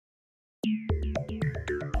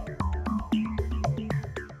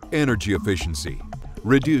energy efficiency,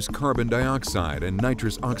 reduce carbon dioxide and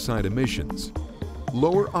nitrous oxide emissions,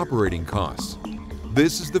 lower operating costs.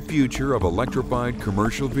 This is the future of electrified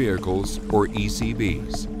commercial vehicles, or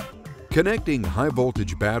ECVs. Connecting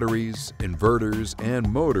high-voltage batteries, inverters,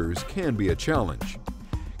 and motors can be a challenge.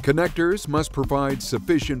 Connectors must provide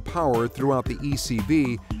sufficient power throughout the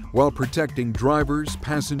ECV while protecting drivers,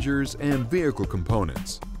 passengers, and vehicle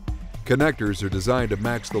components. Connectors are designed to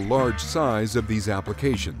match the large size of these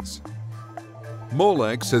applications.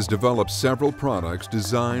 Molex has developed several products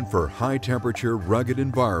designed for high-temperature, rugged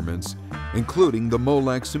environments, including the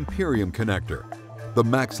Molex Imperium connector, the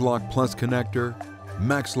MaxLock Plus connector,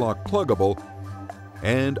 MaxLock Pluggable,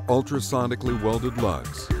 and ultrasonically welded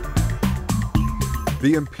lugs.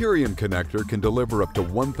 The Imperium connector can deliver up to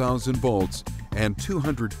 1,000 volts and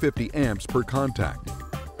 250 amps per contact.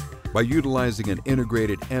 By utilizing an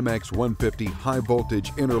integrated MX150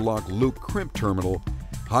 high-voltage interlock loop crimp terminal,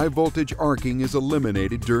 high-voltage arcing is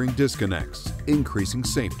eliminated during disconnects, increasing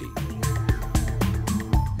safety.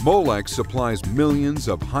 Molex supplies millions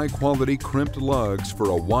of high-quality crimped lugs for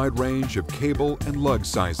a wide range of cable and lug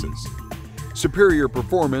sizes. Superior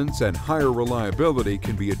performance and higher reliability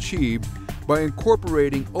can be achieved by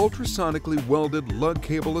incorporating ultrasonically welded lug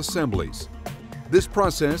cable assemblies. This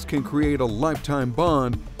process can create a lifetime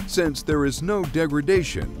bond since there is no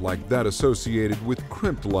degradation like that associated with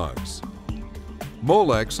crimped lugs.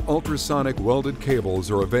 Molex ultrasonic welded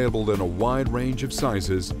cables are available in a wide range of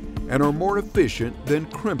sizes and are more efficient than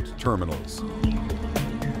crimped terminals.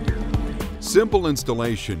 Simple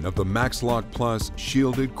installation of the MaxLock Plus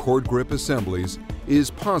shielded cord grip assemblies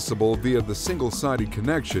is possible via the single-sided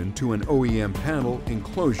connection to an OEM panel,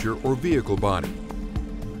 enclosure, or vehicle body.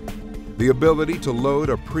 The ability to load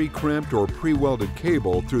a pre-crimped or pre-welded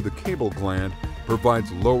cable through the cable gland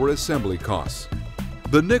provides lower assembly costs.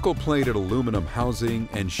 The nickel-plated aluminum housing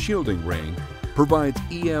and shielding ring provides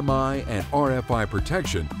EMI and RFI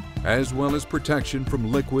protection, as well as protection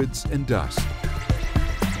from liquids and dust.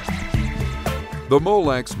 The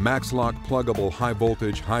Molex MaxLock Pluggable High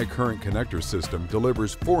Voltage High Current Connector System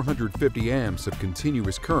delivers 450 amps of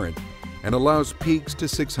continuous current and allows peaks to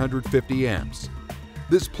 650 amps.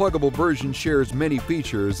 This pluggable version shares many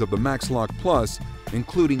features of the MaxLock Plus,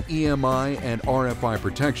 including EMI and RFI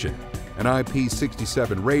protection, an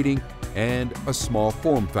IP67 rating, and a small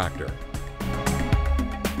form factor.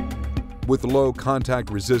 With low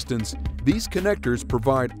contact resistance, these connectors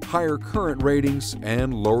provide higher current ratings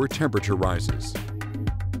and lower temperature rises.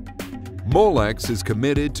 Molex is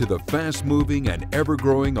committed to the fast-moving and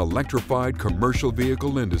ever-growing electrified commercial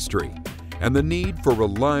vehicle industry and the need for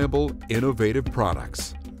reliable, innovative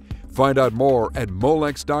products. Find out more at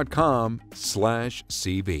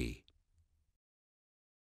molex.com/CV.